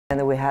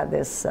And we had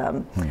this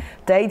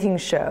dating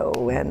show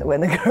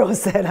when the girl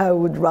said, I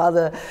would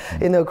rather,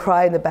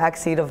 cry in the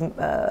backseat of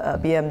a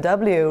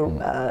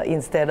BMW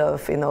instead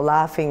of,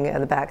 laughing at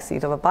the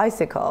backseat of a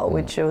bicycle,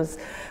 which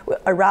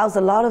aroused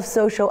a lot of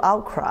social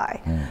outcry.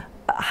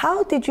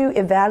 How did you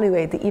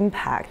evaluate the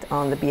impact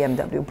on the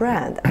BMW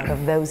brand out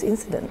of those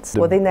incidents?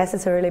 Were they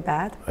necessarily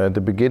bad? At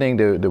the beginning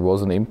there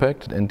was an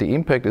impact, and the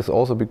impact is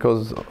also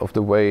because of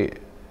the way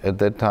at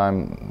that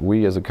time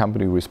we as a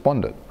company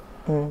responded.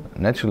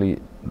 Naturally,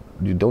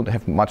 you don't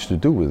have much to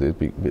do with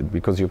it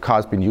because your car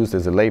has been used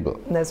as a label.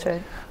 That's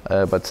right.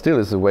 But still,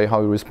 it's the way how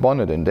we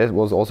responded, and that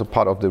was also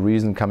part of the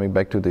reason coming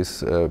back to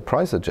this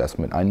price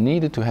adjustment. I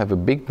needed to have a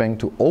big bang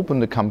to open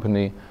the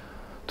company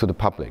to the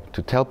public,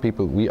 to tell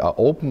people we are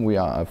open, we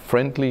are a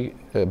friendly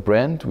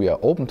brand, we are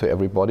open to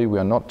everybody, we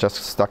are not just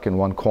stuck in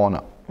one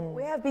corner.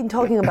 We have been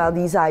talking about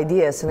these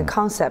ideas and the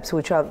concepts,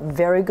 which are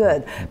very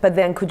good, but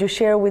then could you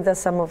share with us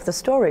some of the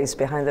stories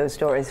behind those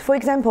stories? For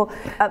example,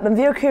 I'm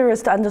very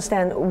curious to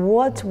understand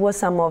what were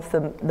some of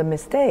the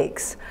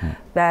mistakes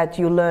that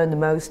you learned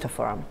most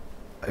from?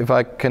 If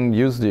I can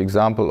use the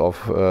example of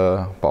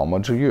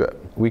Bauma.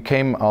 We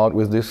came out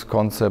with this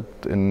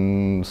concept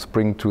in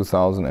spring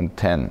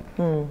 2010,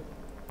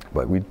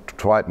 but we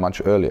tried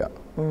much earlier.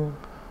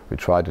 We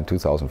tried in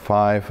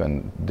 2005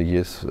 and the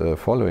years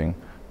following.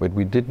 But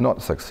we did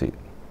not succeed.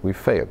 We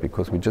failed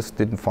because we just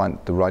didn't find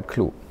the right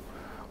clue.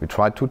 We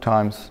tried 2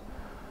 times.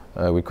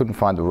 We couldn't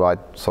find the right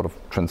sort of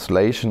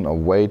translation or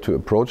way to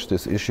approach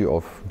this issue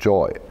of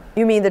joy.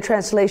 You mean the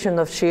translation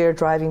of sheer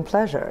driving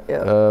pleasure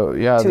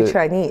to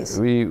Chinese?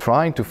 We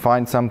trying to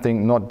find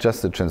something, not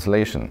just the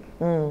translation.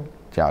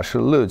 假是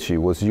乐趣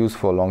was used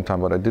for a long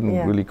time, but I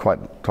didn't really quite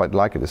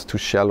like it. It's too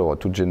shallow or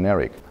too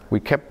generic. We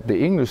kept the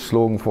English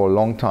slogan for a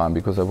long time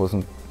because I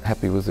wasn't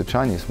happy with the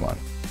Chinese one.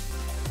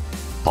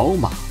 宝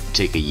马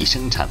这个以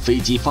生产飞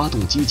机发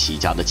动机起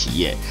家的企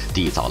业，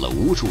缔造了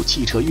无数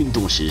汽车运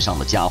动史上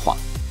的佳话。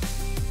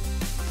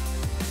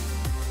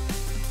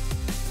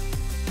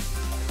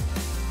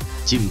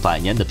近100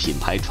年的品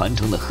牌传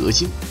承的核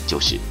心就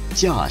是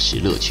驾驶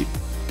乐趣。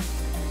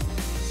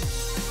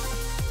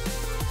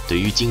对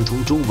于精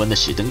通中文的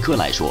史登科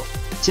来说，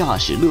驾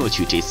驶乐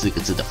趣这4个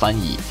字的翻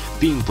译，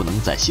并不能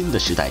在新的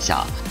时代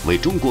下为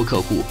中国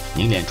客户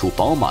凝练出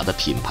宝马的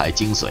品牌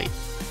精髓。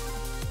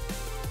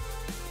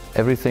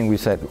Everything we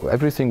said,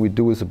 everything we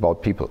do is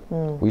about people.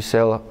 We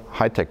sell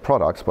high-tech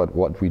products, but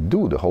what we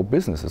do, the whole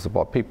business is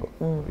about people.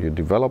 You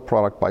develop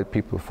product by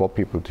people, for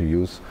people to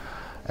use.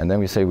 And then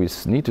we say we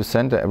need to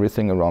center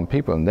everything around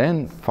people. And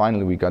then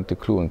finally we got the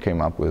clue and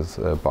came up with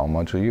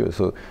Bauma.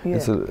 So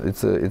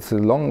it's a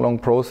long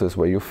process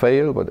where you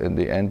fail, but in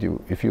the end,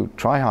 if you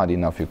try hard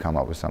enough, you come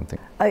up with something.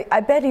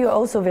 I bet you're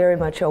also very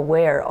much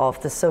aware of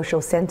the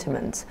social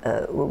sentiment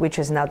which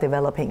is now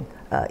developing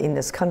in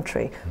this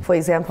country. For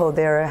example,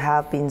 there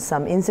have been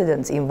some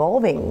incidents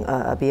involving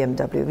a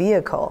BMW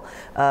vehicle,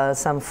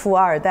 some 富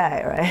二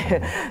代,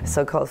 right?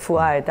 So-called 富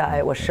二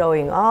代 were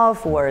showing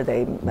off where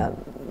they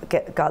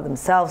got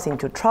themselves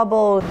into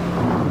trouble.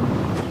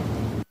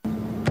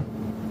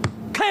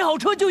 开好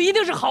车就一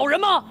定是好人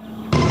吗？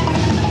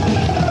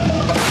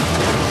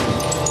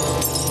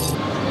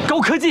高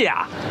科技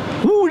啊，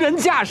无人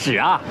驾驶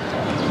啊！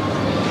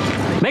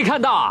没看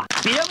到啊？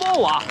别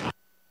摸我！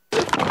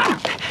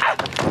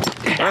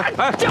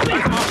救命！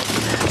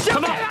救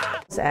命啊！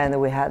 And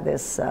we had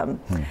this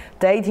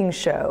dating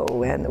show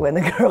when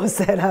the girl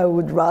said, I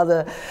would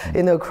rather,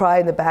 cry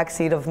in the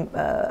backseat of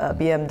a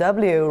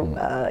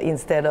BMW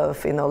instead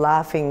of,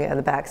 laughing at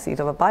the backseat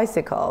of a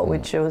bicycle,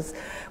 which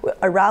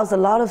aroused a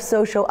lot of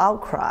social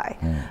outcry.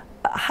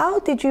 How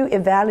did you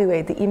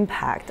evaluate the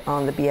impact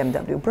on the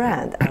BMW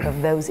brand out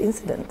of those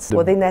incidents?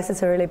 Were they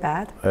necessarily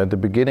bad? At the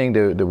beginning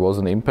there was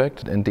an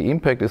impact, and the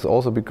impact is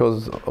also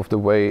because of the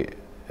way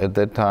at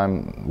that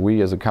time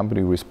we as a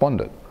company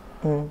responded.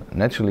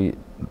 Naturally,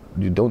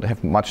 you don't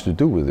have much to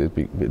do with it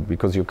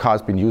because your car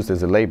has been used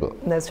as a label.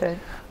 That's right.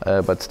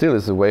 But still,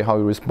 it's the way how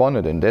we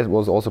responded, and that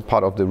was also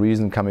part of the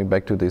reason coming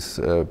back to this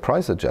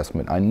price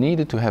adjustment. I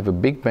needed to have a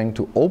big bang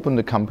to open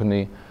the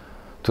company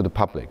to the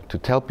public, to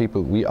tell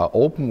people we are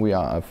open, we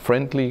are a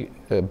friendly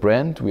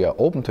brand, we are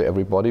open to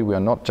everybody, we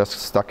are not just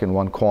stuck in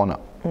one corner.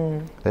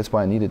 That's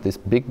why I needed this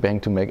big bang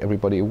to make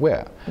everybody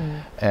aware.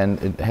 And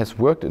it has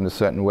worked in a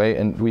certain way,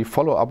 and we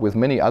follow up with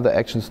many other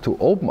actions to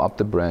open up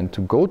the brand,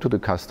 to go to the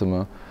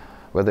customer,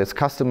 whether it's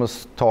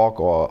customers talk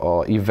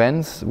or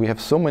events. We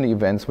have so many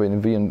events when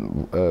we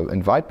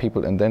invite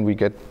people, and then we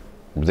get,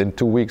 within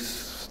 2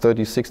 weeks,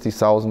 30,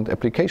 60,000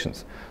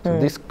 applications. So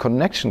this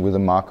connection with the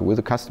market, with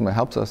the customer,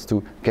 helps us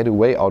to get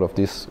away out of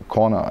this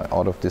corner,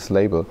 out of this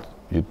label.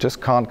 You just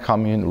can't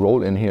come in,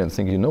 roll in here and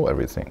think you know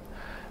everything.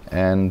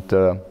 And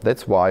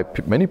that's why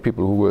many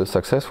people who were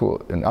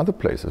successful in other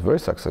places, very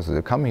successful,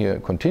 they come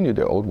here, continue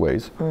their old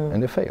ways,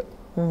 and they fail.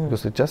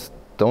 Because they just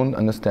don't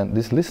understand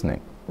this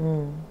listening.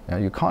 Yeah,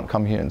 you can't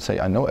come here and say,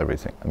 I know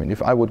everything. I mean,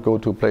 if I would go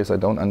to a place I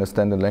don't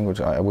understand the language,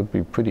 I would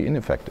be pretty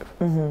ineffective.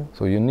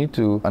 So you need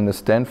to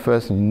understand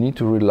first, and you need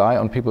to rely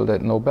on people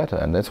that know better.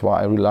 And that's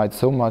why I relied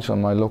so much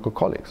on my local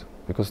colleagues.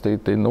 because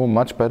they know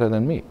much better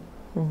than me.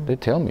 They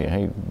tell me,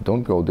 hey,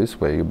 don't go this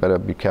way, you better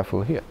be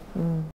careful here.